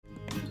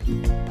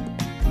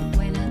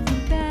When I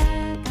think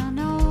back on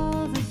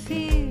all the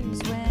fears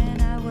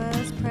when I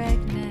was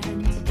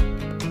pregnant,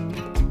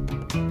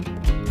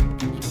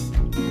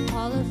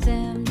 all of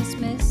them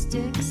dismissed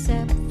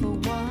except for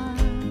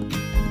one.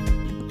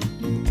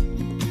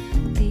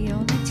 The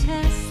only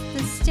test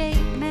the state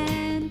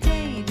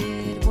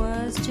mandated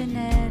was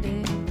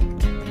genetic.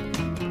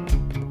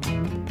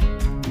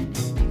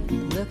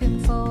 Looking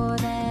for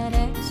that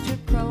extra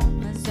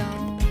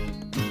chromosome.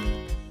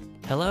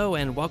 Hello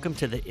and welcome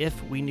to the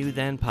If We Knew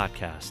Then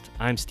podcast.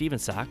 I'm Steven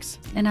Sachs,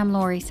 And I'm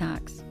Lori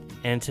Sachs.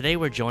 and today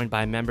we're joined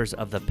by members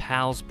of the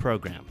PALS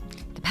program.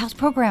 The PALS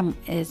program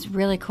is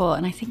really cool,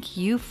 and I think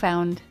you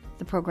found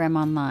the program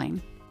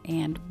online.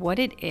 And what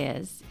it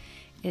is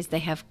they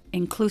have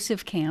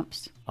inclusive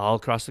camps All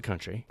across the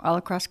country. all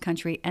across the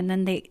country, and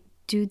then they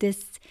do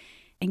this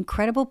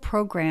incredible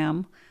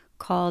program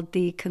called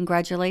the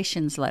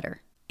Congratulations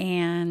Letter.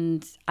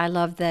 And I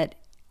love that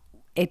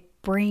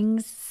it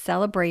brings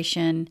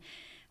celebration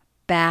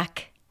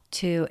back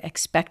to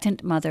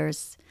expectant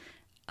mothers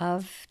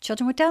of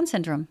children with Down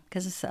syndrome,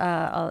 because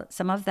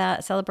some of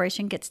that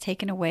celebration gets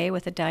taken away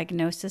with a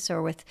diagnosis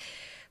or with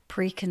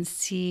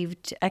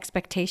preconceived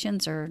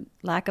expectations or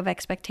lack of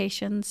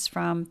expectations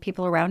from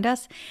people around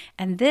us.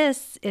 And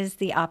this is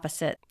the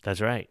opposite.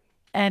 That's right.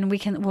 And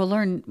we'll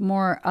learn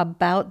more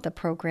about the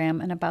program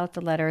and about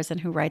the letters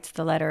and who writes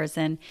the letters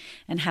and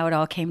how it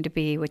all came to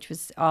be, which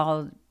was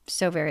all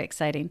so very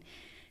exciting.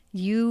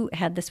 You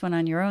had this one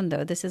on your own,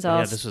 though. This is all.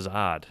 Yeah, this was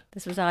odd.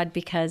 This was odd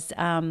because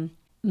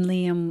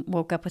Liam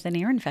woke up with an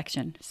ear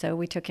infection, so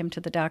we took him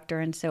to the doctor,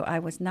 and so I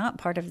was not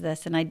part of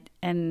this.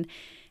 And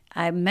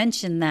I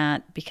mentioned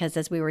that because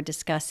as we were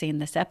discussing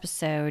this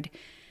episode,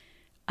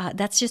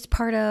 that's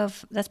part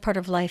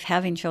of life,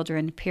 having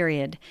children,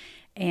 period.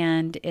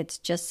 And it's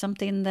just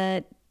something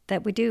that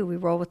we do. We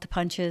roll with the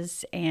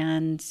punches.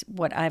 And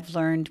what I've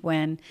learned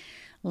when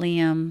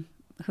Liam,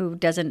 who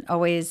doesn't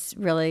always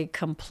really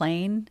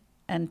complain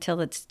until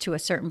it's to a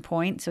certain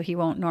point, so he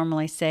won't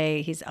normally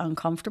say he's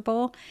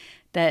uncomfortable,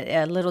 that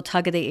a little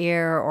tug of the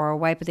ear or a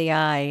wipe of the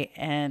eye,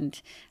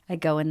 and I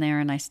go in there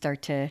and I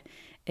start to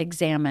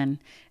examine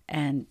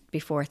and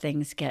before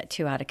things get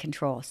too out of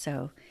control.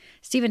 So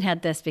Stephen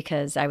had this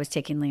because I was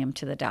taking Liam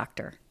to the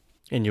doctor.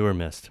 And you were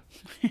missed.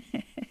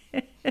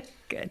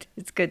 Good.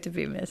 It's good to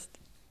be missed.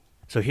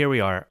 So here we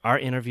are, our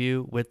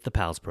interview with the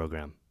PALS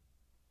program.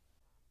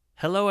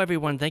 Hello,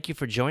 everyone. Thank you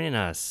for joining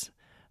us.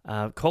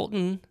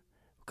 Colton,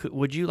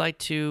 would you like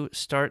to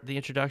start the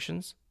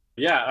introductions?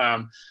 Yeah,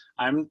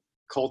 I'm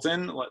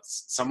Colton,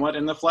 somewhat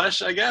in the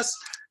flesh, I guess.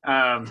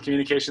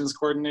 Communications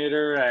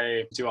coordinator.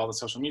 I do all the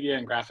social media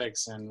and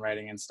graphics and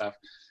writing and stuff.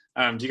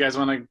 Do you guys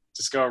want to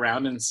just go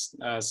around and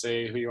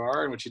say who you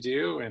are and what you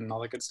do and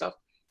all that good stuff?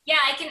 Yeah,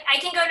 I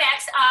can go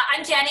next.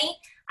 I'm Jenny.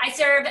 I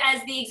serve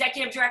as the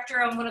executive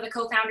director. I'm one of the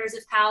co-founders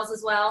of PALS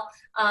as well.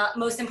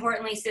 Most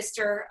importantly,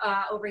 sister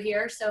over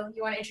here. So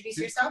you want to introduce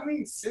yourself?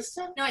 You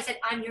sister? No, I said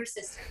I'm your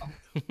sister.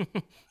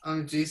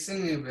 I'm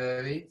Jason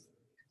Newberry,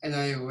 and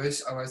I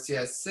wish I was the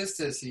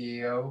assistant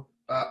CEO,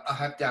 but I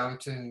have Down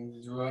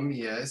syndrome,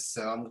 yes,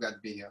 so I'm glad to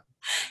be here.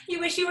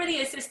 You wish you were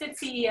the assistant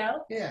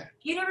CEO? Yeah.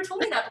 You never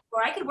told me that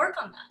before. I could work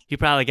on that. You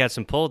probably got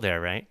some pull there,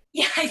 right?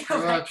 Yeah, I know. You're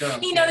Right?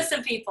 welcome. He knows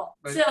some people.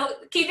 But- So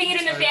keeping it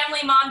in the family,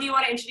 Mom, do you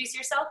want to introduce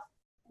yourself?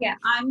 Yeah,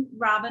 I'm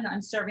Robin.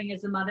 I'm serving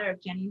as the mother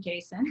of Jenny and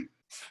Jason.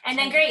 And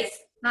then Grace.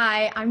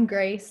 Hi, I'm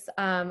Grace.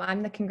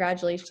 I'm the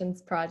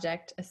Congratulations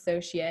Project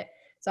Associate.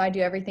 So I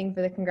do everything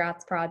for the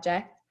Congrats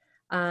Project.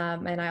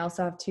 And I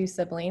also have two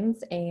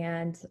siblings,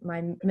 and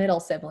my middle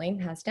sibling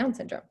has Down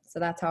syndrome. So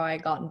that's how I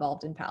got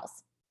involved in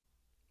PALS.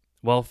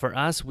 Well, for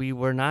us, we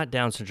were not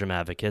Down syndrome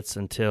advocates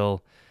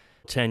until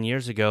 10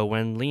 years ago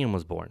when Liam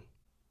was born.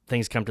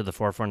 Things come to the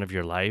forefront of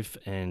your life,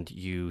 and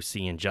you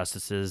see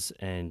injustices,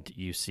 and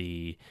you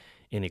see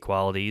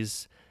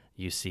inequalities,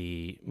 you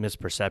see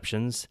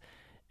misperceptions,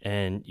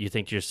 and you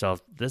think to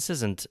yourself, this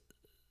isn't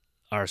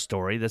our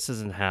story, this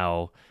isn't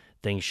how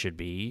things should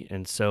be.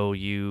 And so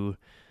you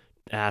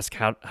ask,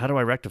 how do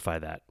I rectify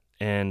that?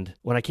 And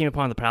when I came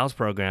upon the PALS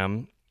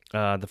program,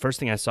 the first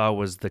thing I saw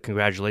was the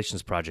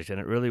Congratulations Project, and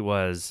it really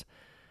was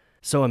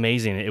so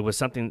amazing. It was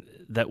something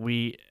that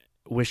we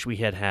wish we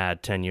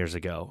had 10 years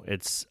ago.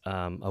 It's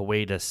a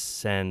way to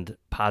send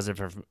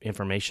positive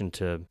information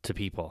to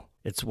people.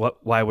 It's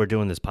why we're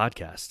doing this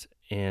podcast.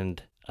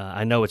 And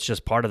I know it's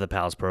just part of the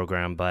PALS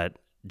program, but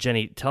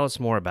Jenny, tell us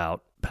more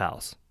about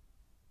PALS.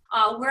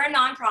 We're a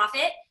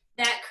nonprofit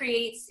that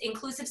creates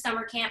inclusive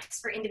summer camps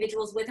for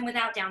individuals with and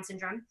without Down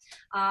syndrome.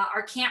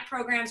 Our camp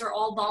programs are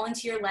all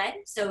volunteer-led,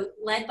 so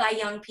led by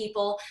young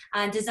people,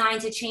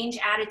 designed to change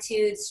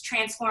attitudes,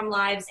 transform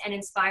lives, and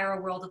inspire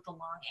a world of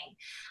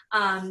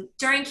belonging.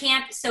 During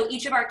camp, so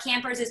each of our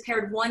campers is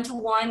paired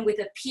one-to-one with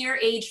a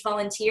peer-age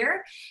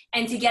volunteer,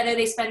 and together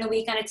they spend the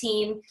week on a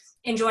team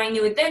enjoying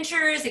new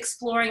adventures,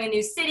 exploring a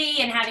new city,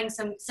 and having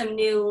some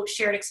new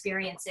shared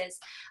experiences.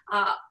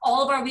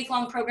 All of our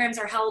week-long programs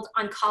are held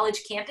on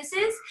college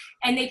campuses,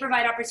 and they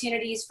provide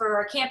opportunities for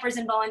our campers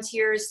and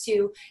volunteers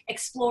to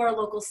explore a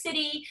local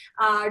city,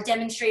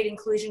 demonstrate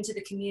inclusion to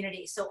the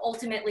community. So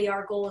ultimately,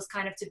 our goal is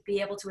kind of to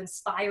be able to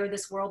inspire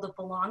this world of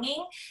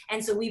belonging.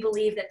 And so we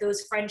believe that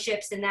those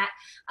friendships and that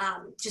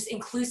just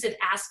inclusive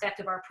aspect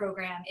of our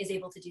program is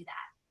able to do that.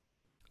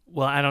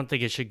 Well, I don't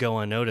think it should go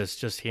unnoticed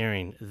just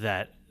hearing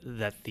that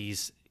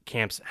these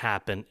camps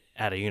happen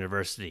at a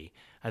university.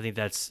 I think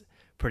that's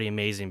pretty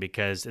amazing,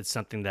 because it's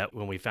something that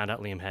when we found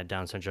out Liam had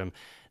Down syndrome,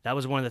 that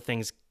was one of the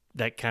things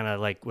that kind of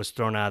like was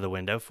thrown out of the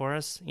window for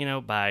us,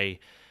 by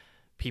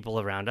people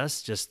around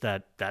us, just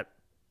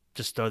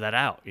just throw that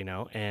out,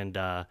 and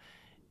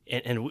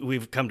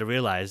we've come to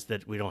realize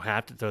that we don't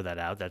have to throw that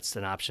out. That's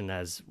an option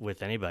as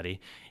with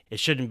anybody. It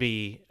shouldn't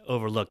be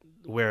overlooked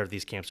where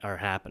these camps are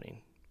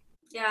happening.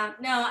 Yeah,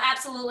 no,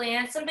 absolutely.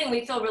 And it's something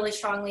we feel really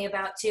strongly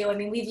about too. I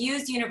mean, we've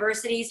used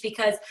universities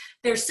because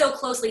they're so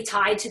closely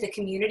tied to the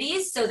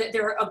communities, so that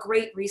they're a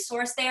great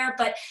resource there.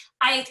 But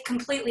I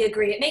completely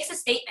agree. It makes a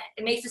statement.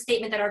 It makes a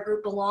statement that our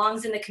group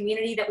belongs in the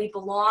community, that we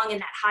belong in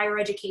that higher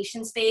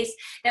education space,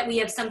 that we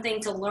have something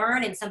to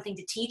learn and something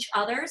to teach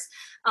others.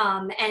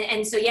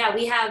 And so, yeah,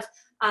 we have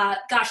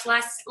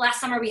last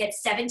summer we had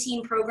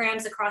 17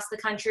 programs across the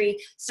country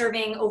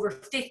serving over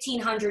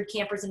 1,500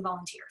 campers and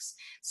volunteers.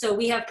 So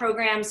we have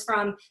programs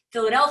from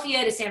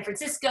Philadelphia to San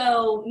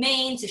Francisco,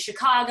 Maine to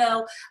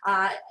Chicago,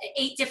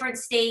 8 different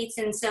states.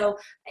 And so,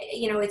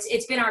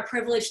 it's been our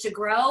privilege to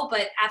grow,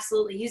 but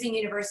absolutely using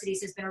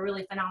universities has been a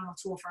really phenomenal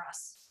tool for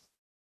us.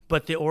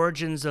 But the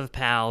origins of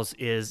PALS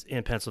is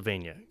in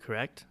Pennsylvania,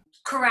 correct?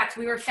 Correct.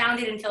 We were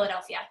founded in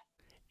Philadelphia.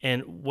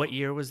 And what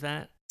year was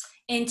that?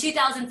 In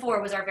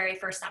 2004 was our very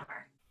first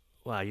summer.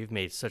 Wow, you've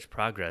made such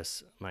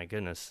progress. My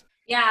goodness.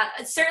 Yeah,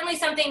 it's certainly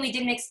something we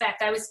didn't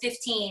expect. I was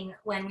 15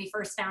 when we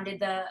first founded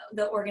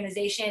the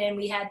organization, and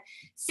we had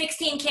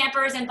 16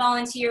 campers and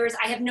volunteers.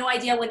 I have no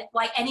idea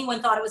why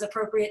anyone thought it was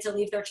appropriate to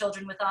leave their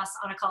children with us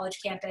on a college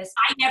campus.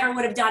 I never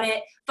would have done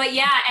it. But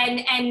yeah,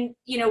 and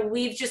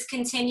we've just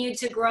continued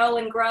to grow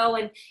and grow.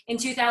 And in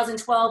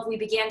 2012, we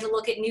began to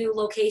look at new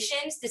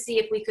locations to see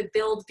if we could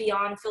build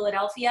beyond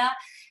Philadelphia.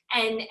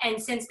 And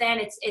since then,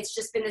 it's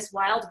just been this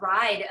wild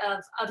ride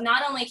of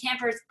not only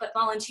campers, but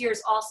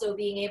volunteers also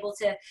being able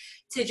to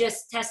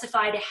just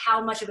testify to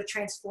how much of a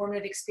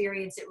transformative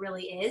experience it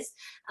really is.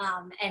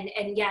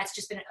 And yeah, it's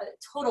just been a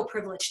total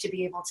privilege to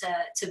be able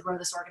to grow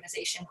this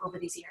organization over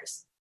these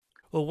years.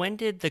 Well, when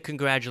did the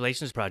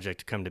Congratulations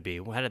Project come to be?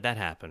 How did that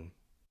happen?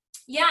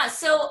 Yeah,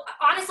 so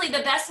honestly,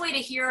 the best way to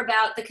hear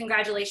about the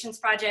Congratulations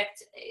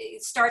Project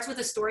starts with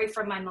a story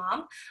from my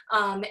mom,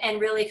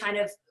 and really kind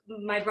of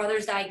my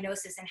brother's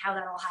diagnosis and how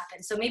that all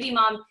happened. So maybe,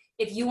 Mom,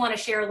 if you want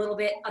to share a little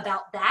bit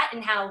about that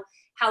and how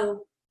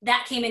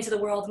that came into the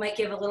world, might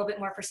give a little bit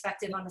more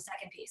perspective on the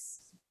second piece.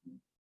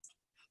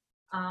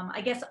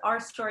 I guess our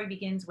story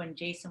begins when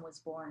Jason was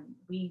born.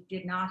 We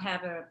did not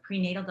have a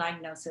prenatal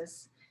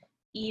diagnosis.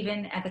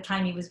 Even at the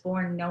time he was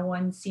born, no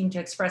one seemed to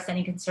express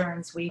any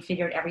concerns. We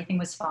figured everything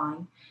was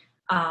fine.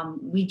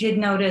 We did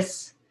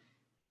notice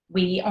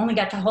we only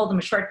got to hold him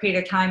a short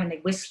period of time, and they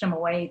whisked him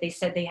away. They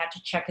said they had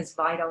to check his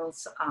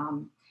vitals,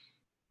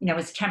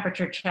 his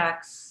temperature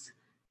checks.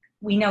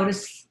 We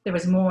noticed there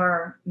was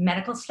more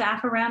medical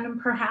staff around him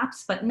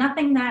perhaps, but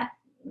nothing that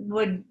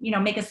would,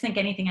 make us think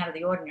anything out of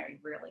the ordinary,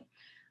 really.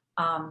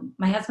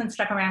 My husband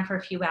stuck around for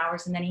a few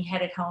hours, and then he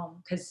headed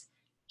home because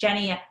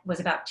Jenny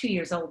was about 2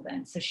 years old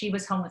then, so she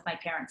was home with my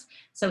parents.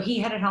 So he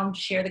headed home to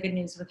share the good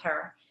news with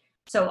her.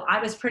 So I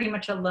was pretty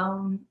much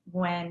alone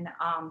when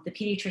the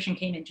pediatrician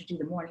came in to do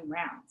the morning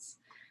rounds.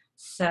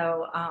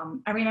 So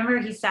I remember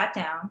he sat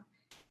down,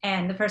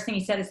 and the first thing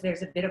he said is,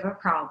 "There's a bit of a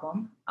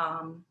problem.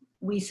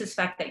 We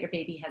suspect that your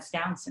baby has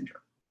Down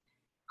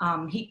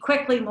syndrome." He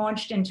quickly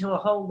launched into a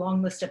whole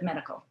long list of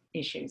medical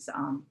issues.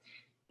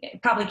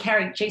 It probably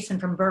carried Jason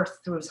from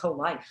birth through his whole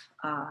life.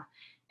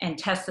 And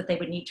tests that they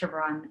would need to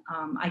run.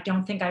 I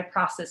don't think I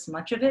processed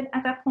much of it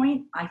at that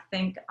point. I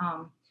think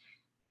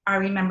I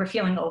remember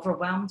feeling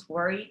overwhelmed,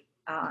 worried,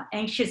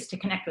 anxious to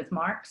connect with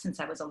Mark since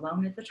I was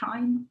alone at the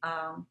time.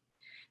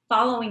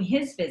 Following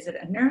his visit,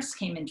 a nurse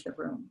came into the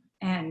room,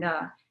 and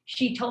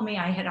she told me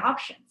I had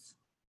options.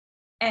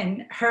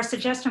 And her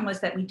suggestion was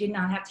that we did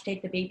not have to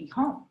take the baby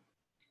home,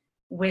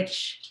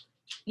 which,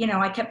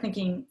 I kept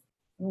thinking,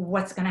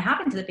 what's going to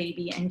happen to the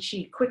baby? And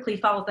she quickly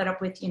followed that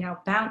up with,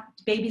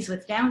 babies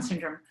with Down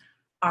syndrome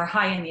are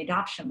high on the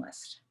adoption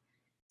list.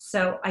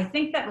 So I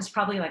think that was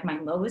probably like my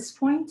lowest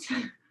point.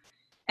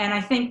 And I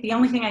think the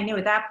only thing I knew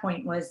at that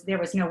point was there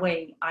was no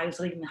way I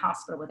was leaving the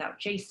hospital without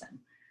Jason.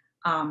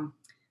 The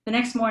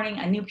next morning,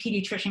 a new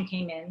pediatrician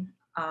came in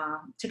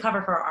to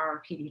cover for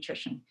our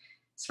pediatrician.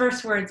 His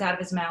first words out of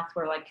his mouth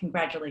were like,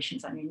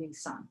 "Congratulations on your new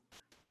son."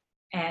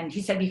 And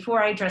he said,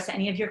 "Before I address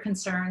any of your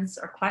concerns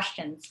or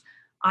questions,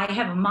 I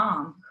have a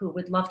mom who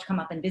would love to come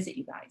up and visit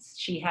you guys.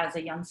 She has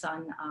a young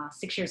son,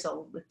 6 years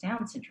old, with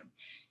Down syndrome."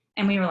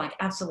 And we were like,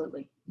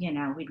 absolutely,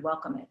 we'd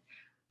welcome it.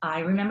 I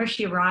remember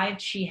she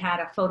arrived, she had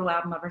a photo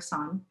album of her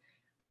son.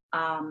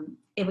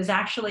 It was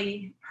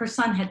actually, her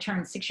son had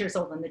turned 6 years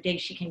old on the day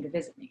she came to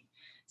visit me.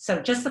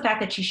 So just the fact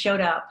that she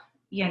showed up,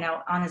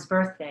 on his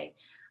birthday,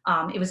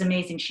 it was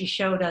amazing. She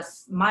showed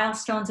us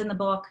milestones in the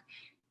book.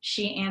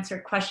 She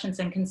answered questions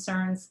and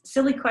concerns,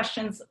 silly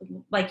questions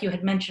like you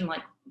had mentioned,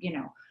 like,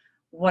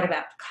 what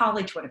about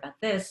college? What about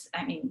this?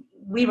 I mean,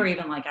 we were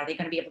even like, are they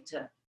going to be able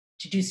to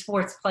do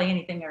sports, play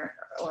anything,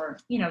 or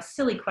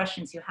silly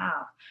questions you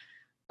have.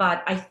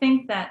 But I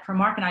think that for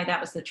Mark and I, that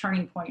was the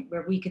turning point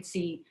where we could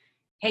see,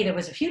 hey, there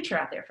was a future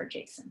out there for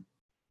Jason.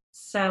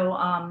 So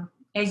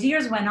as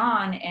years went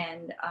on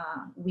and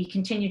we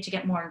continued to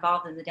get more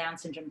involved in the Down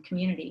syndrome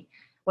community,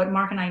 what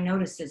Mark and I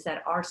noticed is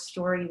that our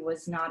story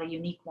was not a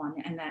unique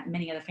one and that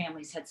many other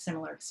families had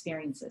similar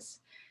experiences.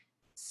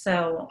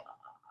 So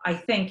I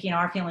think,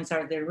 our feelings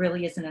are there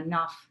really isn't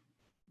enough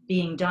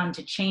being done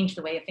to change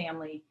the way a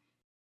family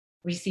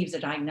receives a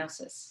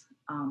diagnosis.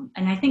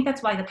 And I think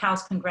that's why the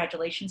PALS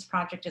Congratulations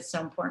Project is so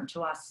important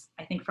to us.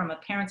 I think from a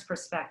parent's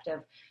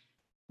perspective,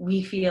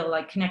 we feel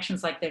like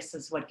connections like this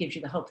is what gives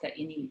you the hope that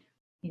you need,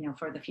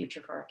 for the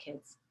future for our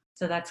kids.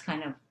 So that's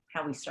kind of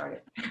how we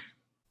started.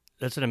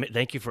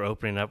 Thank you for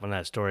opening up on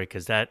that story,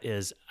 because that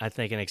is, I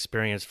think, an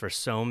experience for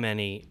so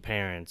many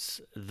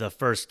parents, the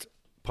first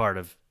part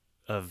of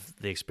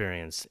the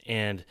experience.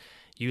 And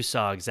you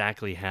saw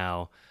exactly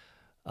how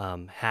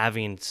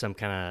having some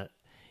kind of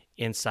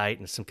insight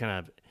and some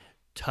kind of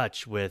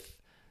touch with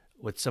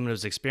someone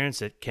who's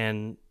experienced it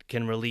can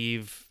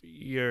relieve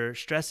your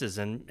stresses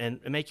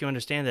and make you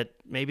understand that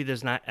maybe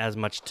there's not as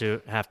much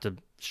to have to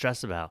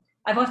stress about.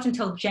 I've often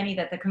told Jenny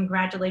that the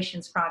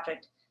Congratulations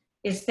Project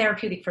is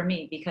therapeutic for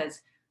me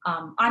because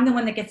I'm the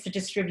one that gets to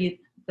distribute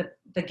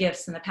the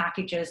gifts and the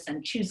packages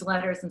and choose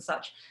letters and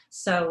such.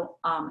 So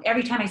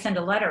every time I send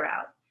a letter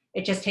out,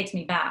 it just takes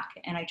me back.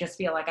 And I just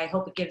feel like I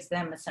hope it gives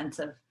them a sense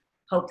of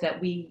hope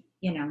that we,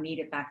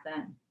 needed back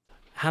then.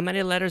 How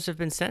many letters have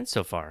been sent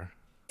so far?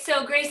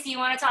 So Grace, do you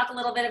want to talk a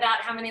little bit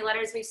about how many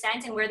letters we've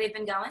sent and where they've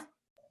been going?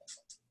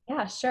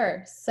 Yeah,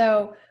 sure.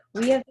 So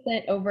we have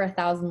sent over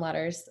 1,000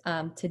 letters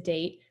to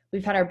date.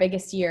 We've had our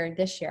biggest year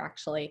this year,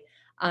 actually.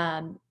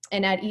 And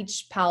at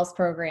each PALS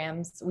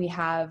programs, we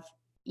have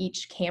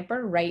each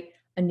camper write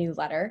a new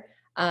letter.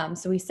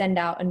 So we send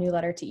out a new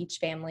letter to each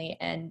family,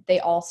 and they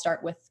all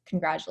start with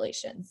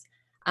congratulations.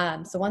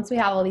 So once we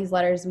have all these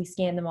letters, we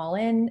scan them all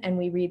in and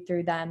we read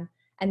through them.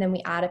 And then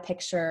we add a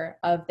picture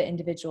of the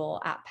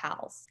individual at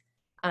PALS.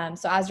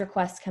 So as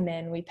requests come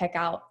in, we pick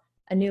out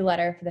a new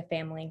letter for the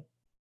family.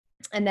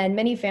 And then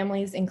many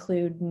families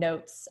include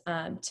notes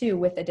too,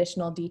 with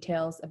additional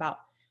details about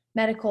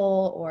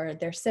medical or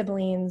their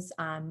siblings.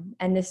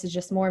 And this is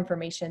just more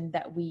information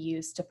that we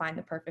use to find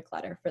the perfect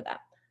letter for them.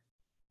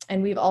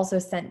 And we've also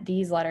sent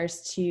these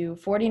letters to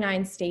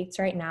 49 states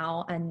right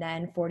now, and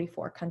then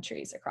 44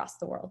 countries across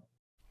the world.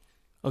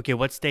 Okay,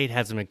 what state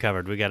hasn't been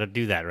covered? We got to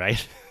do that,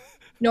 right?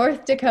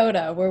 North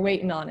Dakota, we're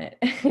waiting on it.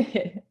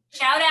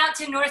 Shout out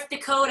to North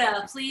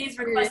Dakota. Please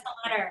request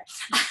a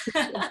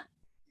letter.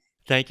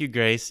 Thank you,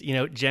 Grace.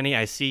 Jenny,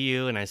 I see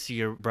you and I see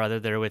your brother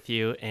there with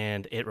you,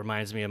 and it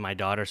reminds me of my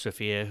daughter,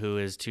 Sophia, who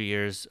is 2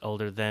 years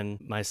older than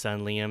my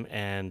son, Liam,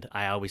 and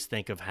I always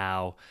think of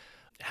how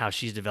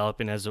she's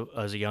developing as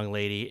a young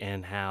lady,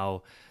 and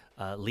how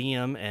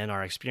Liam and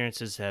our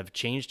experiences have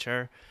changed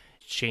her,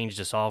 changed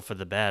us all for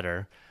the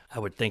better. I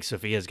would think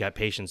Sophia's got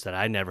patience that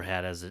I never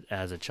had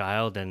as a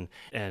child,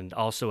 and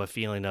also a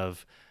feeling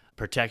of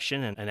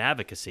protection and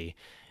advocacy.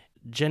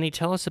 Jenny,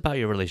 tell us about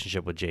your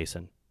relationship with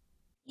Jason.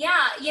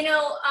 Yeah,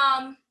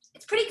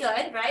 it's pretty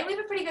good, right? We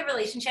have a pretty good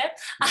relationship.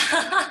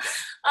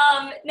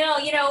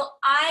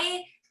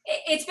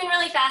 It's been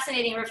really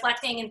fascinating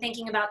reflecting and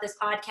thinking about this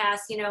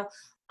podcast.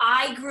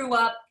 I grew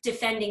up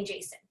defending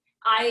Jason.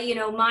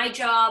 My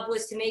job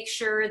was to make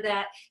sure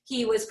that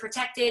he was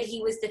protected,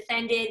 he was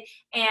defended,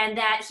 and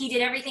that he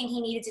did everything he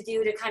needed to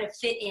do to kind of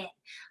fit in.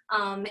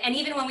 And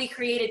even when we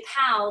created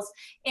PALS,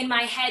 in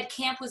my head,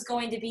 camp was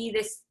going to be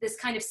this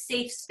kind of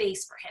safe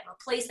space for him,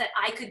 a place that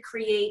I could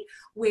create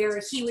where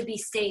he would be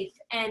safe.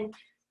 And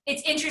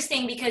it's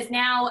interesting because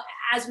now,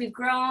 as we've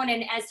grown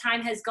and as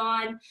time has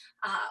gone,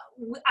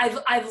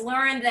 I've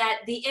learned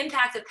that the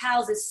impact of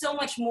PALS is so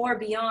much more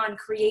beyond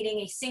creating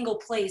a single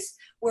place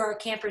where our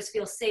campers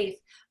feel safe.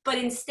 But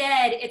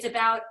instead, it's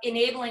about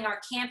enabling our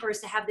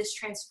campers to have this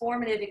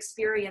transformative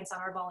experience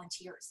on our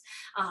volunteers,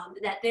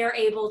 that they're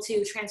able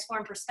to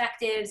transform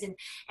perspectives and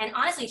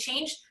honestly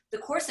change the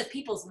course of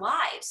people's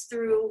lives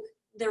through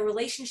their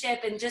relationship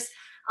and just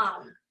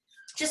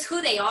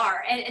who they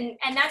are.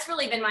 And that's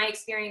really been my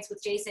experience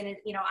with Jason. And,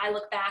 I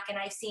look back and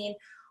I've seen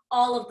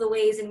all of the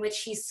ways in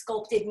which he's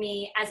sculpted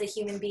me as a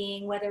human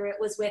being, whether it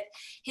was with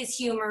his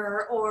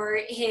humor or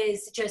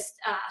his just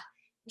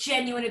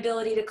genuine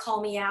ability to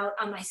call me out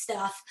on my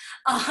stuff.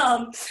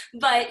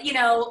 But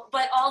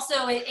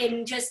also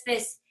in just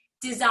this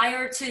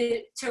desire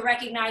to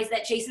recognize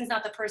that Jason's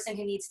not the person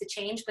who needs to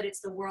change, but it's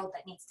the world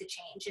that needs to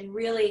change. And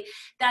really,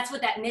 that's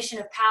what that mission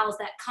of PALS,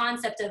 that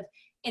concept of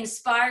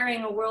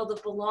inspiring a world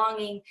of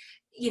belonging,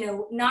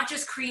 not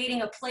just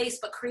creating a place,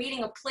 but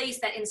creating a place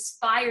that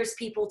inspires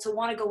people to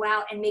want to go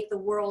out and make the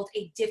world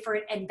a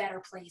different and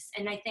better place.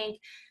 And I think,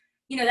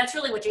 that's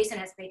really what Jason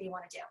has made me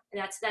want to do.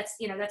 And that's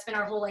been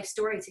our whole life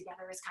story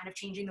together, is kind of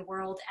changing the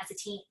world as a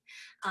team.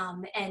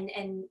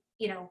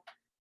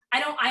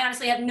 I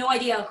honestly have no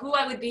idea who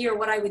I would be or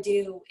what I would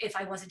do if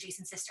I wasn't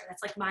Jason's sister.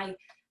 That's like my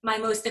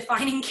most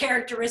defining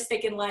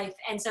characteristic in life.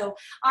 And so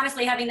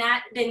honestly, having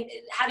that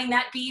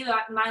be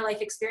my life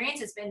experience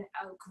has been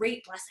a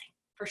great blessing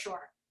for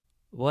sure.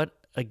 What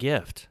a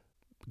gift.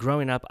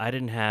 Growing up, I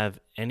didn't have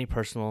any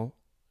personal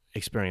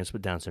experience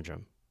with Down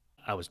syndrome.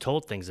 I was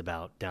told things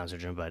about Down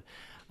syndrome, but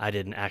I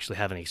didn't actually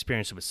have any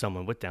experience with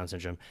someone with Down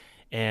syndrome.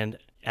 And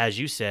as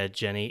you said,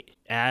 Jenny,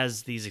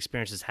 as these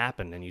experiences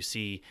happen and you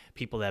see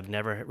people that have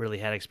never really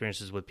had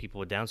experiences with people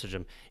with Down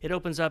syndrome, it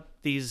opens up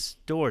these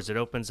doors. It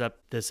opens up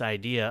this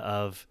idea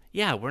of,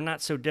 yeah, we're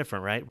not so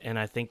different, right? And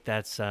I think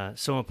that's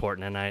so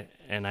important.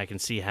 And I can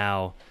see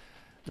how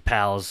the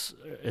PALS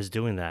is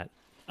doing that.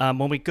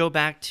 When we go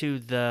back to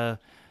the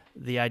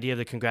idea of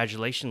the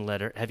congratulation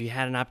letter, have you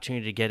had an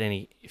opportunity to get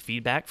any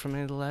feedback from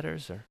any of the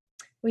letters? Or?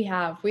 We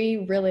have.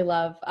 We really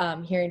love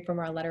hearing from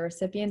our letter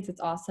recipients.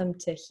 It's awesome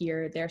to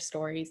hear their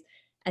stories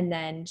and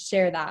then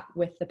share that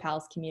with the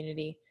PALS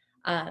community.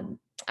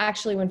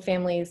 Actually, when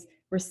families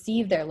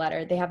receive their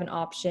letter, they have an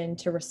option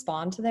to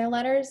respond to their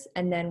letters,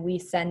 and then we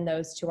send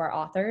those to our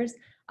authors,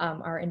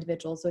 our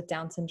individuals with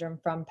Down syndrome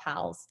from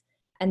PALS.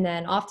 And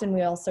then often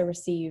we also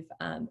receive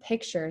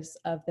pictures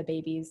of the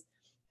babies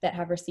that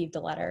have received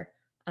a letter.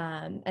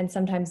 And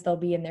sometimes they'll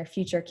be in their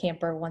future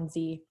camper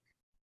onesie,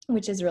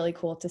 which is really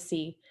cool to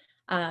see.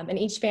 And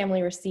each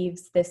family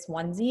receives this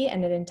onesie,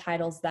 and it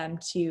entitles them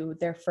to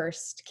their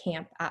first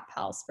camp at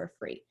PALS for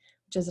free,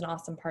 which is an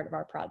awesome part of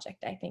our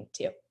project, I think,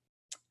 too.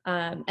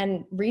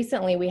 And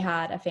recently we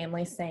had a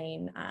family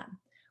saying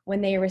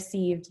when they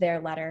received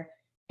their letter,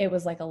 it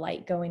was like a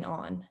light going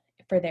on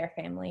for their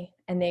family.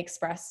 And they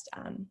expressed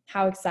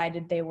how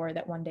excited they were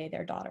that one day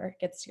their daughter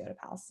gets to go to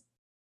PALS.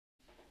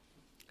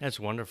 That's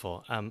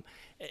wonderful. And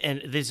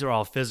these are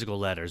all physical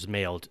letters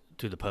mailed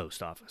to the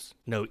post office.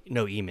 No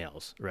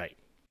emails, right?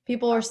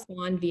 People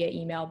respond via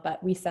email,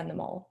 but we send them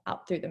all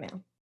out through the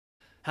mail.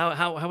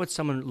 How would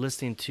someone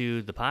listening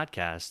to the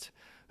podcast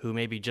who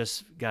maybe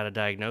just got a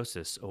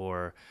diagnosis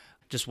or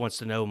just wants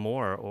to know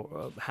more,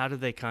 or how do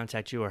they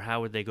contact you, or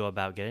how would they go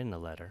about getting a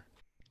letter?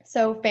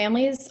 So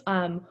families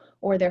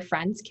or their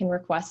friends can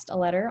request a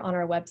letter on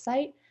our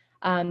website.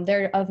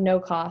 They're of no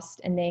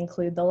cost, and they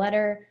include the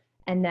letter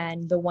and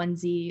then the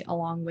onesie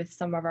along with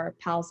some of our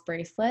PALS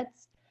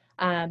bracelets.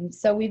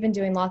 So we've been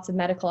doing lots of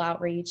medical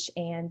outreach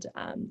and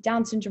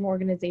Down syndrome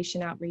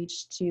organization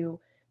outreach to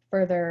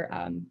further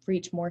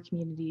reach more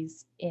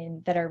communities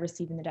that are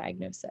receiving the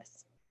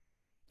diagnosis.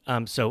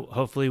 So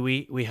hopefully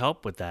we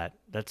help with that.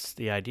 That's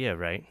the idea,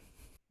 right?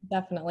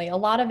 Definitely. A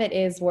lot of it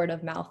is word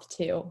of mouth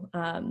too.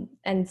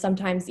 And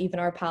sometimes even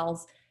our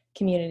PALS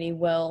community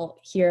will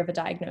hear of a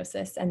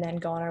diagnosis and then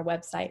go on our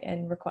website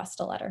and request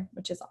a letter,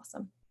 which is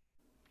awesome.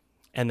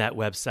 And that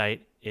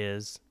website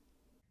is?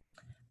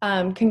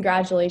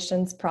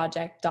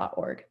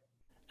 Congratulationsproject.org.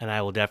 And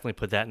I will definitely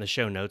put that in the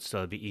show notes so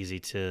it'll be easy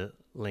to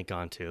link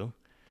onto.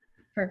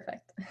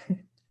 Perfect.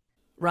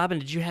 Robin,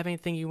 did you have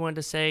anything you wanted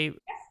to say? Yes,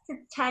 to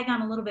tag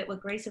on a little bit what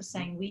Grace was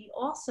saying, we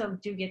also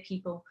do get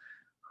people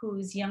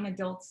whose young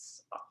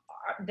adults,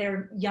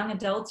 they're young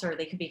adults, or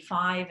they could be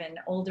 5 and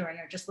older and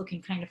are just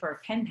looking kind of for a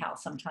pen pal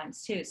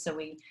sometimes too. So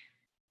we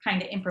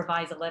kind of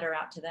improvise a letter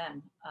out to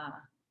them.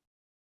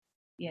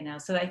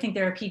 So I think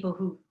there are people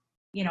who,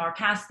 are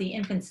past the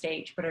infant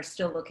stage, but are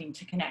still looking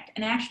to connect.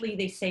 And actually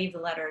they save the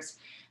letters.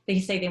 They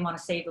say they want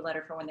to save the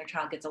letter for when their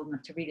child gets old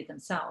enough to read it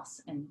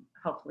themselves and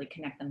hopefully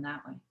connect them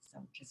that way. So,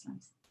 which is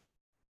nice.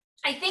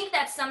 I think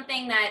that's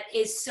something that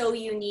is so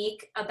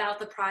unique about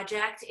the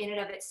project in and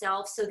of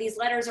itself. So these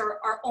letters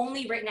are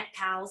only written at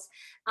PALS,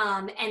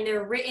 and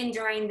they're written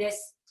during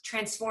this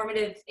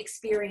transformative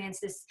experience,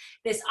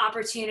 this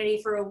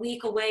opportunity for a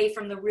week away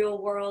from the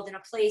real world in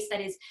a place that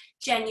is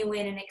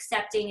genuine and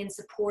accepting and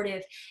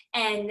supportive,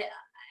 and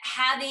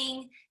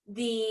having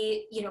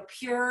the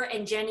pure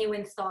and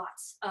genuine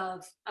thoughts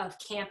of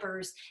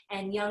campers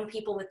and young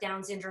people with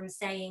Down syndrome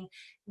saying,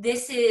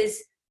 this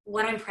is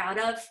what I'm proud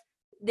of.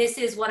 This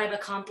is what I've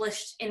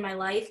accomplished in my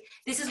life.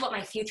 This is what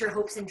my future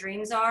hopes and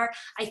dreams are.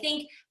 I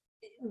think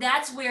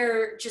that's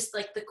where just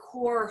like the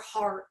core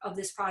heart of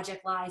this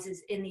project lies,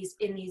 is in these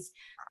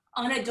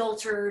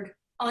unadulterated,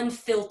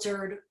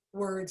 unfiltered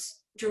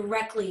words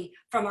directly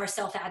from our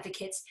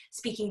self-advocates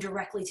speaking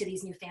directly to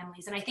these new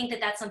families. And I think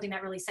that that's something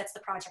that really sets the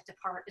project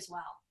apart as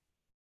well.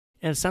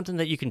 And it's something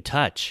that you can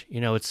touch.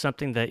 It's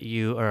something that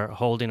you are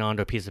holding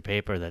onto a piece of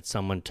paper that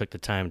someone took the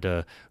time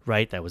to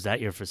write that was at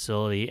your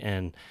facility.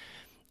 And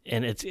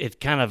it's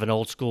kind of an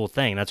old school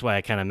thing. That's why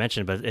I kind of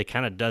mentioned, but it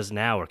kind of does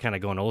now. We're kind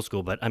of going old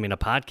school, but I mean, a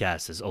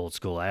podcast is old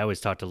school. I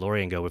always talk to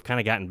Lori and go, we've kind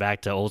of gotten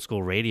back to old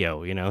school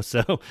radio,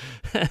 so,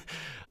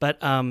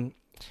 but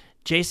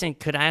Jason,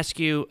 could I ask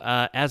you,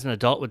 as an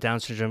adult with Down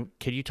syndrome,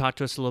 could you talk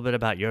to us a little bit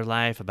about your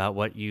life, about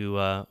what you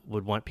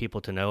would want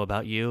people to know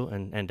about you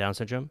and Down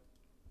syndrome?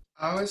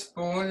 I was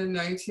born in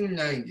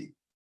 1990,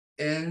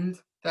 and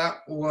that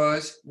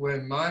was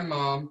when my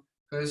mom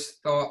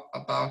first thought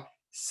about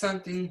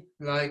something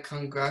like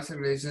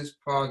congratulations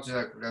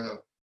project letter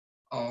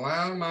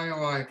around my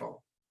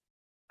arrival.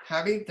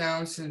 Having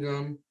Down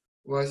syndrome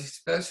was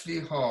especially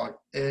hard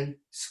in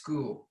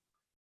school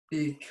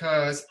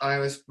because I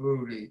was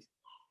bullied,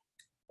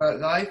 but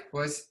life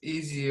was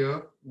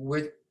easier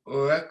with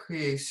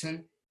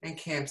recreation and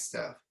camp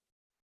stuff.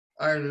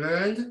 I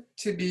learned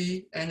to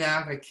be an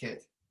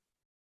advocate.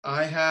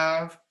 I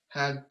have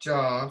had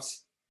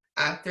jobs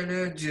at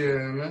the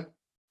gym,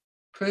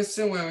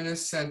 Princeton Wellness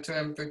Center,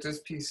 and Victor's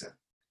Pizza.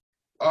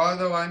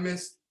 Although I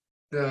miss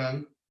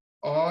them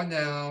all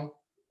now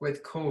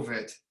with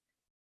COVID.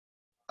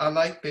 I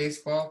like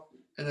baseball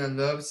and I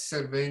love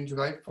celebrating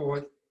July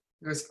 4th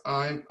because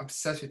I'm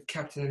obsessed with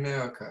Captain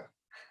America.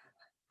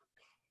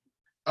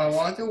 I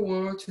want the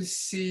world to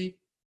see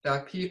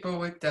that people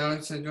with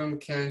Down syndrome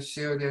can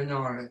share their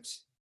knowledge.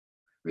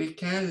 We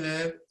can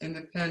live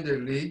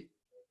independently,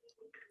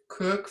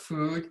 cook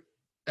food,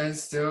 and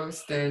still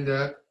stand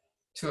up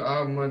to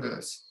our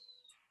mothers.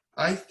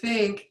 I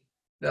think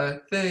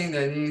the thing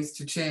that needs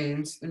to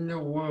change in the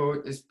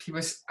world is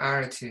people's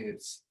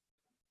attitudes.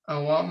 I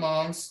want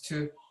moms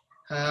to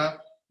have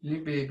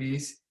new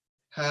babies,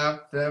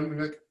 have them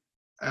look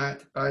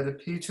at by the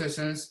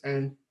pediatricians,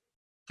 and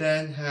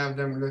then have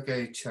them look at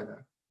each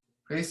other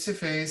face to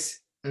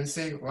face and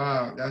say,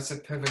 wow, that's a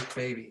perfect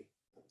baby.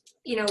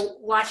 You know,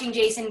 watching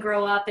Jason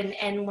grow up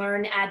and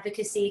learn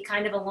advocacy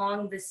kind of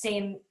along the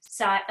same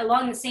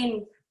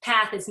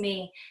path as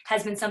me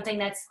has been something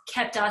that's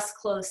kept us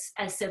close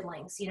as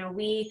siblings. You know,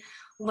 we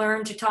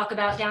learned to talk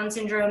about Down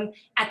syndrome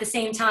at the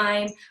same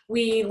time.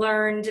 We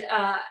learned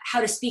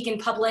how to speak in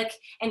public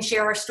and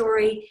share our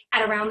story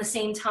at around the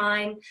same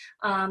time.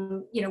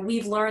 You know,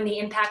 we've learned the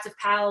impact of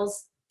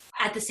PALS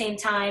at the same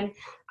time.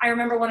 I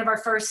remember one of our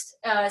first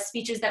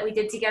speeches that we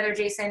did together,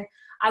 Jason.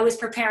 I was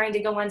preparing to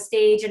go on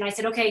stage and I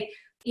said, okay,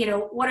 you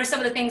know, what are some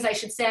of the things I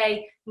should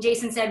say? And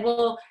Jason said,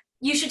 well,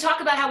 you should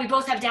talk about how we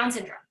both have Down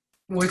syndrome.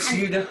 Which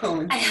you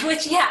don't.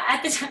 Which, yeah,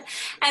 at the time,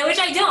 which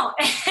I don't.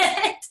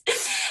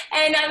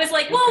 And I was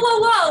like,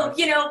 whoa,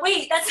 you know,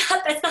 wait,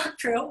 that's not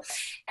true.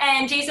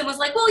 And Jason was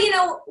like, well, you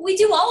know, we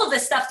do all of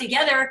this stuff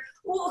together.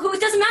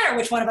 It doesn't matter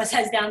which one of us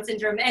has Down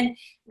syndrome. And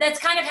that's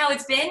kind of how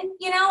it's been,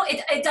 you know,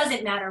 it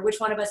doesn't matter which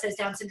one of us has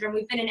Down syndrome.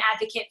 We've been an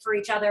advocate for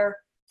each other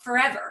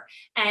forever.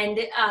 And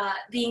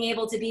being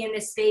able to be in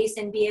this space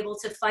and be able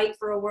to fight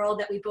for a world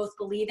that we both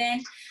believe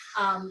in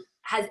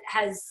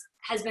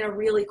has been a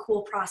really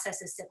cool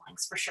process as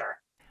siblings, for sure.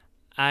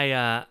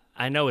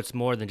 I know it's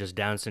more than just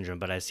Down syndrome,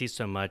 but I see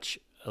so much,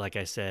 like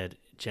I said,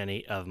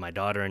 Jenny, of my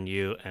daughter and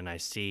you, and I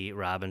see,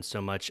 Robin,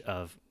 so much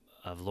of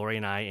Lori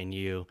and I and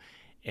you,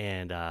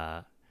 and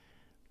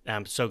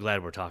I'm so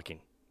glad we're talking.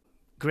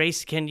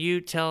 Grace, can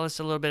you tell us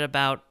a little bit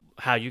about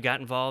how you got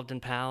involved in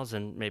PALS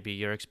and maybe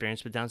your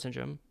experience with Down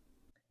syndrome?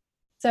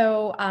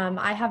 So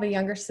I have a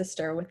younger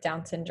sister with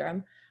Down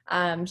syndrome.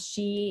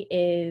 She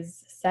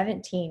is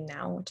 17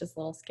 now, which is a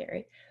little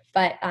scary.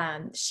 But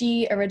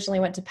she originally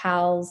went to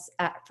PALS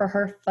for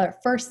her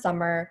first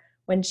summer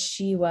when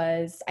she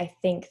was, I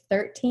think,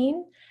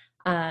 13.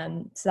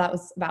 So that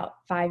was about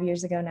 5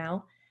 years ago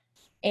now.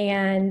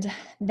 And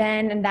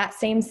then in that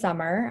same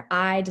summer,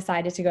 I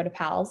decided to go to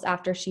PALS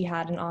after she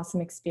had an awesome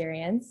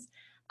experience.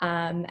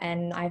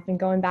 And I've been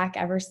going back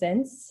ever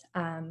since.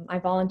 I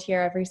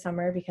volunteer every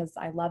summer because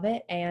I love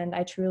it. And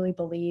I truly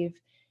believe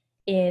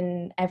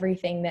in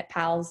everything that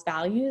PALS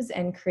values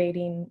and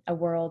creating a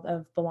world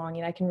of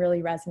belonging. I can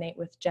really resonate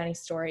with Jenny's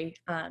story,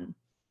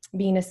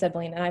 being a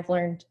sibling. And I've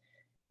learned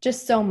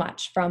just so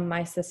much from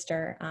my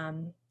sister.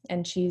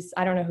 And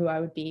I don't know who I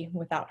would be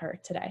without her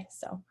today.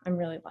 So I'm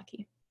really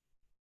lucky.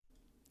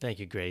 Thank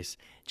you, Grace.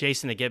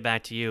 Jason, to get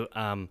back to you,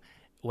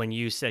 when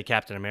you said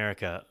Captain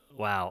America,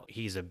 wow,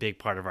 he's a big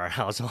part of our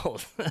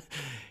household.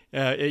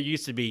 It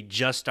used to be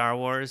just Star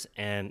Wars,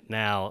 and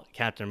now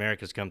Captain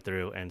America's come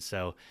through. And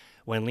so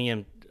when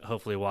Liam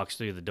hopefully walks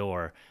through the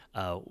door,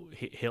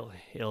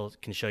 he'll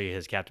can show you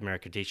his Captain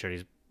America t-shirt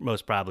he's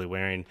most probably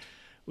wearing.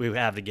 We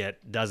have to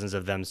get dozens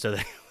of them so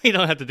that we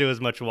don't have to do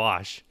as much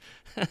wash.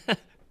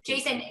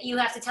 Jason, you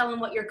have to tell him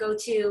what your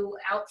go-to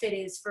outfit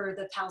is for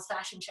the PALS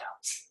fashion show.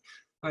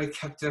 My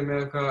Captain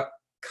America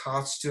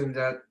costume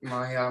that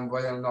my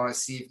brother-in-law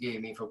Steve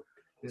gave me for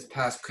this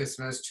past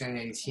Christmas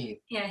 2018.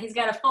 Yeah, he's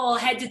got a full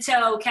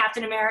head-to-toe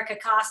Captain America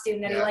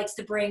costume that he likes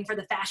to bring for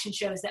the fashion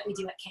shows that we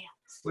do at camp.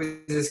 Which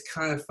is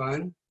kind of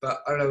fun,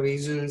 but other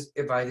reasons,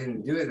 if I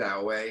didn't do it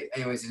that way,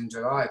 anyways, in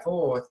July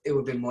 4th, it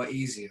would be more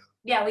easier.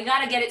 Yeah, we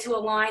got to get it to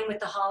align with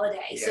the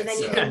holiday. Yeah, so then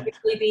you can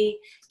really be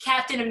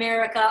Captain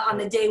America on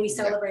the day we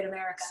celebrate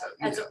America. So,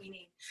 that's what we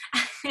need.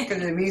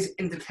 Because it means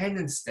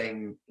Independence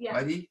Day,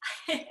 buddy.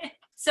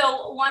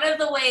 So one of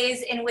the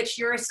ways in which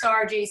you're a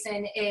star,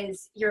 Jason,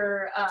 is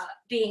your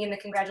being in the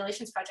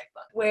Congratulations Project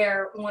book,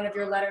 where one of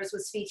your letters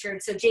was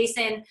featured. So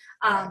Jason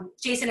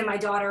and my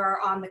daughter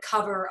are on the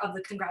cover of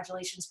the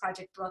Congratulations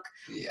Project book.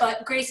 Yeah.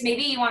 But Grace,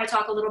 maybe you want to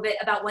talk a little bit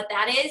about what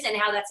that is and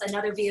how that's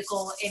another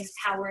vehicle in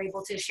how we're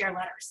able to share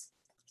letters.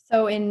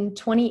 So in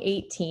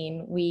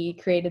 2018, we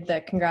created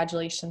the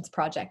Congratulations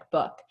Project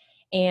book,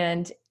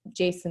 and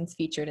Jason's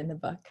featured in the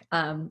book.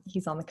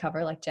 He's on the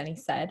cover, like Jenny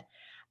said.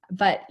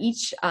 But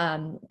each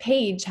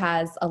page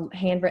has a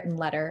handwritten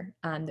letter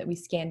that we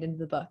scanned into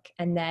the book,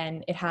 and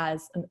then it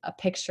has a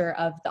picture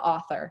of the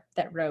author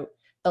that wrote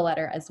the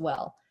letter as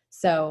well.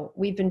 So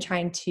we've been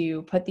trying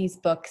to put these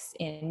books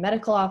in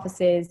medical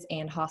offices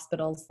and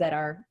hospitals that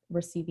are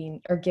receiving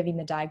or giving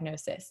the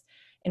diagnosis,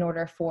 in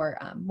order for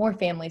more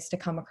families to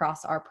come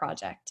across our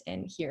project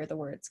and hear the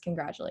words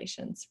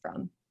congratulations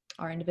from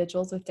our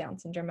individuals with Down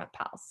syndrome at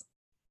PALS.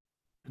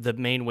 The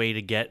main way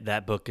to get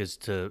that book is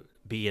to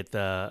be at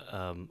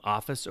the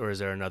office, or is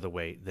there another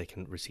way they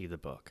can receive the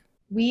book?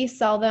 We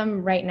sell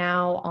them right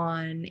now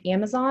on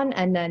Amazon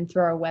and then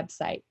through our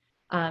website.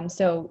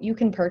 So you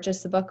can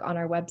purchase the book on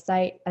our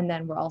website, and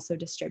then we're also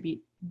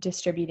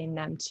distributing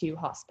them to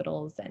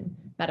hospitals and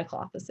medical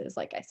offices,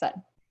 like I said.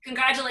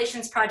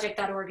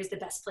 Congratulationsproject.org is the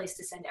best place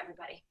to send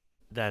everybody.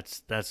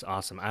 That's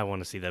awesome. I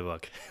want to see that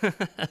book.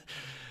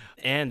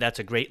 And that's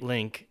a great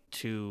link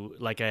to,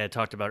 like I had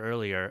talked about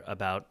earlier,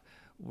 about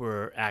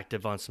we're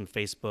active on some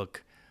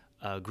Facebook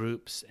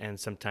groups, and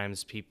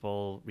sometimes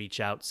people reach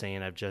out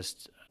saying, I've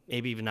just,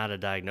 maybe even not a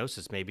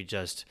diagnosis, maybe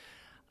just,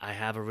 I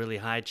have a really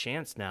high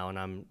chance now, and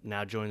I'm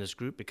now joining this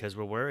group because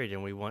we're worried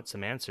and we want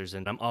some answers.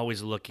 And I'm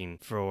always looking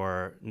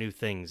for new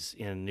things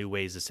and new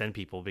ways to send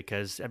people,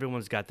 because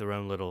everyone's got their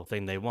own little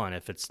thing they want.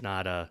 If it's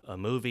not a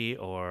movie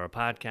or a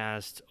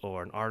podcast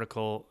or an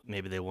article,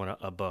 maybe they want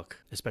a book,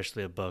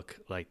 especially a book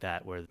like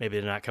that, where maybe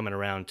they're not coming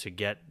around to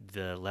get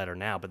the letter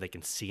now, but they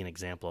can see an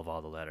example of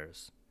all the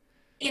letters.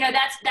 You know,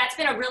 that's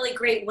been a really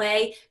great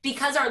way,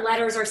 because our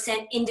letters are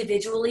sent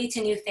individually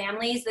to new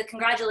families. The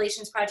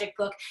Congratulations Project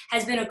book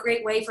has been a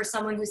great way for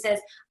someone who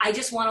says, I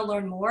just want to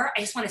learn more.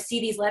 I just want to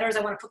see these letters.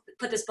 I want to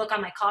put this book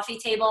on my coffee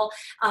table.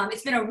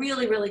 It's been a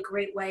really, really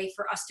great way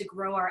for us to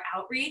grow our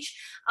outreach.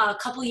 A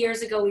couple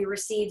years ago, we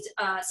received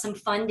some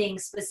funding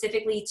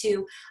specifically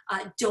to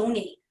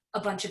donate a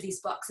bunch of these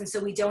books. And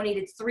so we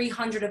donated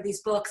 300 of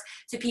these books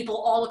to people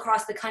all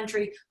across the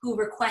country who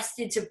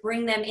requested to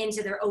bring them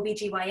into their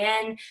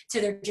OBGYN, to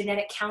their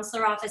genetic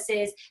counselor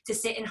offices, to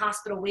sit in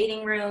hospital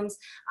waiting rooms.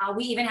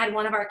 We even had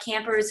one of our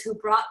campers who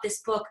brought this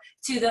book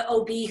to the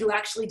OB who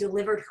actually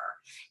delivered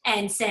her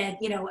and said,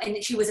 you know,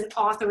 and she was an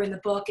author in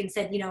the book, and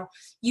said, you know,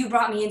 you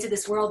brought me into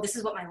this world. This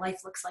is what my life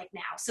looks like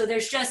now. So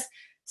there's just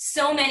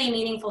so many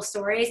meaningful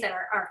stories that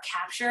are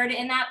captured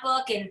in that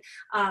book.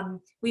 And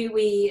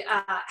we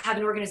have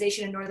an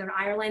organization in Northern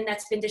Ireland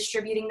that's been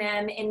distributing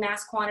them in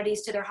mass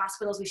quantities to their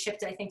hospitals. We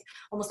shipped, I think,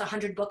 almost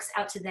 100 books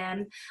out to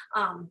them.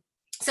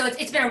 So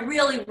it's been a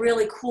really,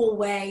 really cool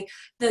way.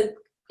 The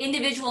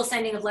individual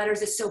sending of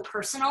letters is so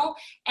personal,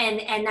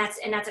 and that's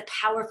a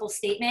powerful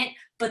statement.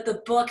 But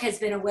the book has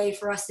been a way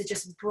for us to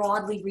just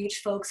broadly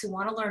reach folks who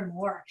want to learn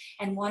more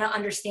and want to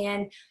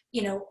understand,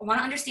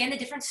 the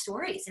different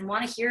stories, and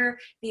want to hear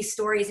these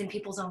stories in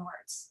people's own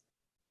words.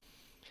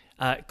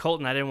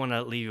 Colton, I didn't want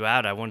to leave you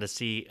out. I wanted to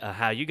see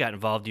how you got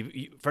involved.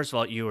 You, first of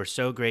all, you were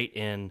so great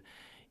in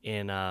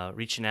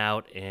reaching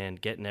out and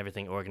getting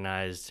everything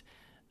organized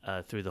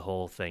through the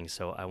whole thing.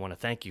 So I want to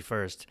thank you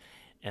first.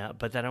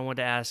 But then I wanted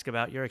to ask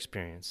about your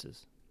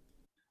experiences.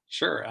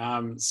 Sure.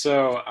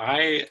 So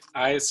I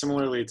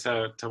similarly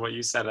to what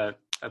you said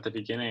at the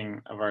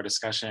beginning of our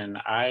discussion,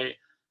 I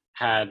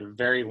had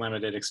very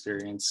limited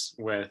experience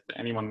with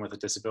anyone with a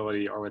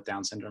disability, or with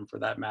Down syndrome for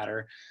that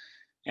matter.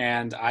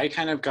 And I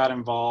kind of got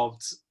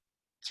involved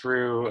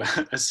through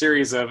a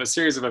series of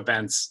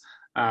events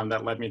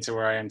that led me to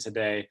where I am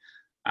today.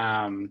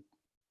 I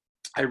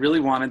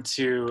really wanted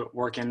to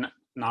work in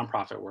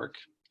nonprofit work.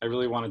 I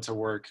really wanted to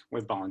work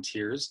with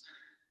volunteers,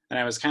 and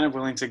I was kind of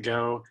willing to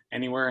go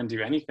anywhere and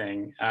do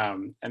anything.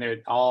 And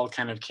it all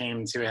kind of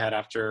came to a head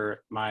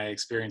after my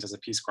experience as a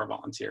Peace Corps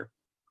volunteer.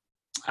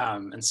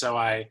 And so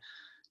I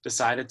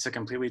decided to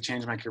completely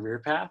change my career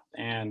path,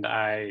 and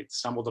I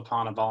stumbled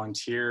upon a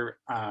volunteer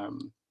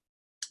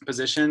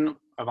position,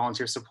 a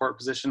volunteer support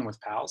position with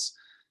PALS,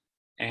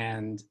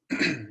 and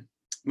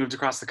moved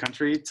across the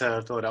country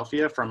to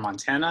Philadelphia from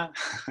Montana,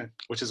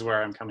 which is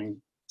where I'm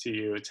coming to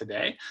you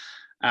today.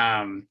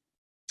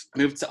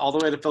 Moved all the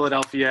way to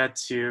Philadelphia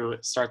to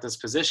start this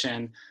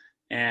position.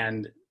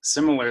 And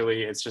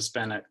similarly, it's just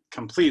been a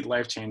complete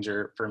life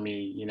changer for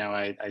me. You know,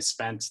 I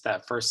spent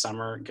that first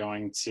summer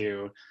going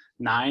to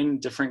 9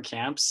 different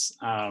camps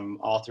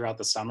all throughout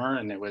the summer,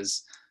 and it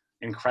was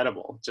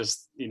incredible.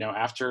 Just, you know,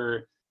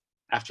 after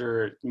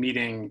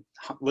meeting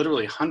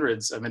literally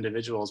hundreds of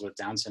individuals with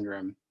Down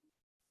syndrome,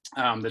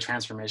 the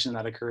transformation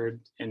that occurred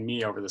in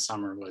me over the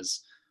summer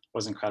was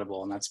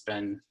incredible. And that's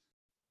been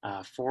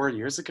 4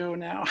 years ago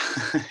now.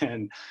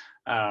 And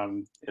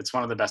it's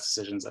one of the best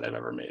decisions that I've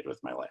ever made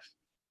with my life.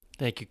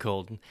 Thank you,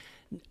 Colton.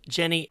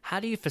 Jenny, how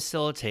do you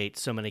facilitate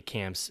so many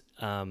camps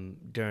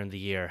during the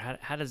year?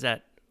 How does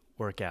that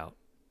work out?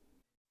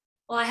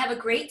 Well, I have a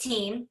great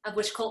team, of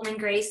which Colton and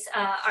Grace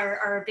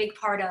are a big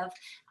part of.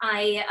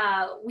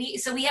 We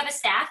have a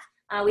staff.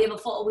 We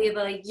have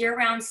a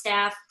year-round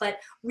staff, but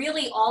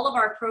really all of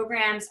our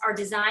programs are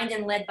designed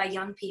and led by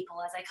young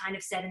people, as I kind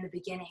of said in the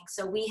beginning.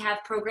 So we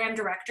have program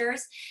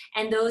directors,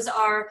 and those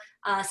are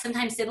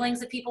sometimes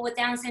siblings of people with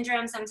Down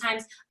syndrome,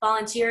 sometimes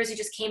volunteers who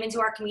just came into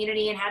our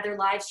community and had their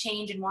lives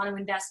change and want to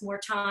invest more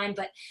time.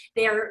 But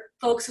they are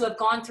folks who have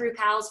gone through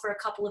PALS for a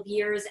couple of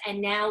years and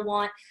now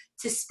want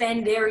to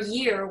spend their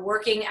year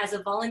working as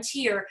a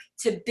volunteer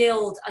to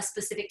build a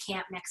specific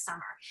camp next summer.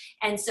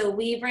 And so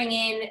we bring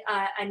in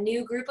a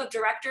new group of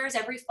directors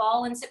every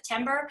fall in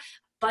September.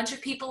 Bunch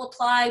of people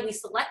apply, we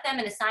select them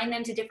and assign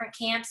them to different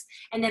camps,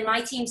 and then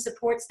my team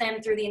supports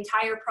them through the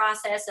entire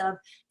process of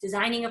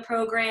designing a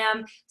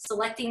program,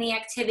 selecting the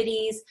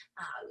activities,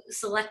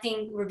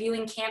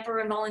 reviewing camper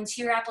and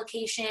volunteer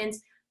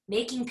applications,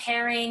 making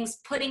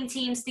pairings, putting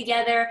teams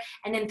together,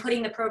 and then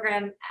putting the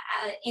program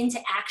into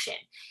action.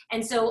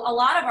 And so a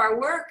lot of our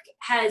work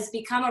has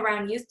become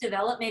around youth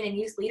development and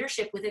youth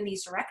leadership within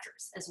these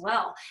directors as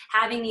well.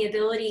 Having the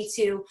ability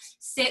to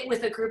sit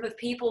with a group of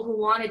people who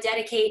want to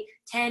dedicate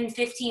 10,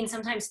 15,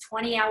 sometimes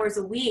 20 hours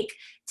a week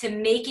to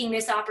making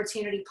this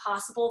opportunity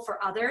possible for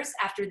others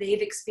after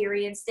they've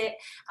experienced it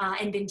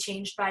and been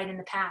changed by it in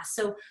the past.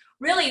 So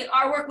really,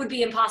 our work would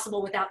be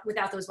impossible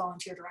without those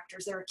volunteer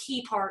directors. They're a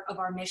key part of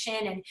our mission.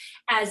 And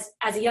as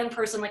a young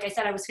person, like I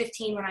said, I was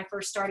 15 when I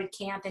first started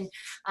camp, and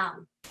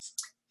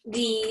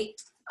the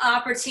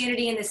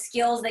opportunity and the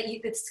skills that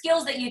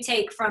you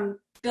take from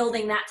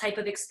building that type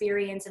of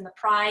experience and the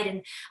pride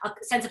and a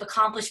sense of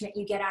accomplishment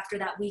you get after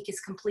that week is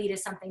complete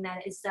is something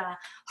that is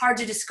hard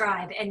to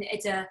describe. And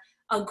it's a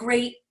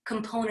great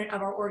component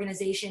of our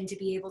organization to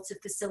be able to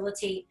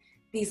facilitate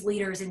these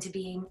leaders into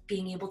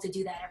being able to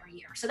do that every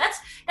year. So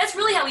that's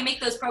really how we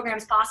make those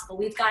programs possible.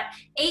 We've got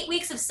 8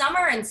 weeks of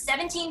summer and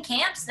 17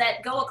 camps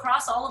that go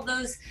across all of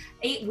those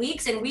 8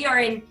 weeks, and we are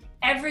in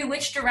every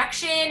which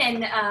direction,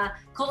 and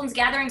Colton's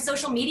gathering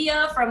social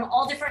media from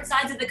all different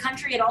sides of the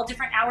country at all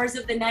different hours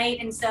of the night.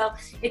 And so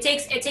it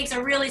takes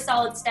a really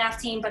solid staff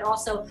team, but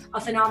also a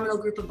phenomenal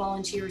group of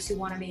volunteers who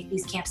want to make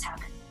these camps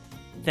happen.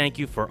 Thank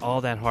you for all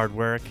that hard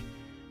work.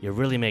 You're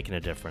really making a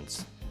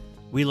difference.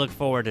 We look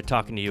forward to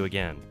talking to you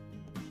again.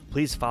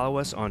 Please follow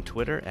us on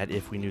Twitter at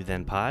If We Knew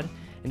Then Pod,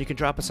 and you can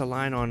drop us a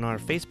line on our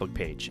Facebook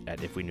page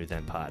at If We Knew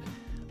Then Pod,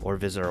 or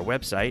visit our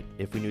website,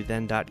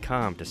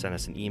 ifweknewthen.com, to send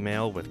us an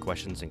email with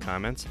questions and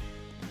comments.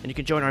 And you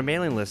can join our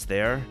mailing list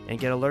there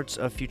and get alerts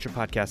of future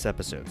podcast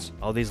episodes.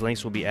 All these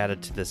links will be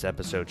added to this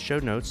episode's show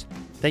notes.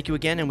 Thank you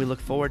again, and we look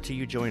forward to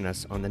you joining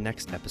us on the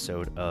next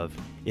episode of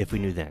If We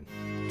Knew Then.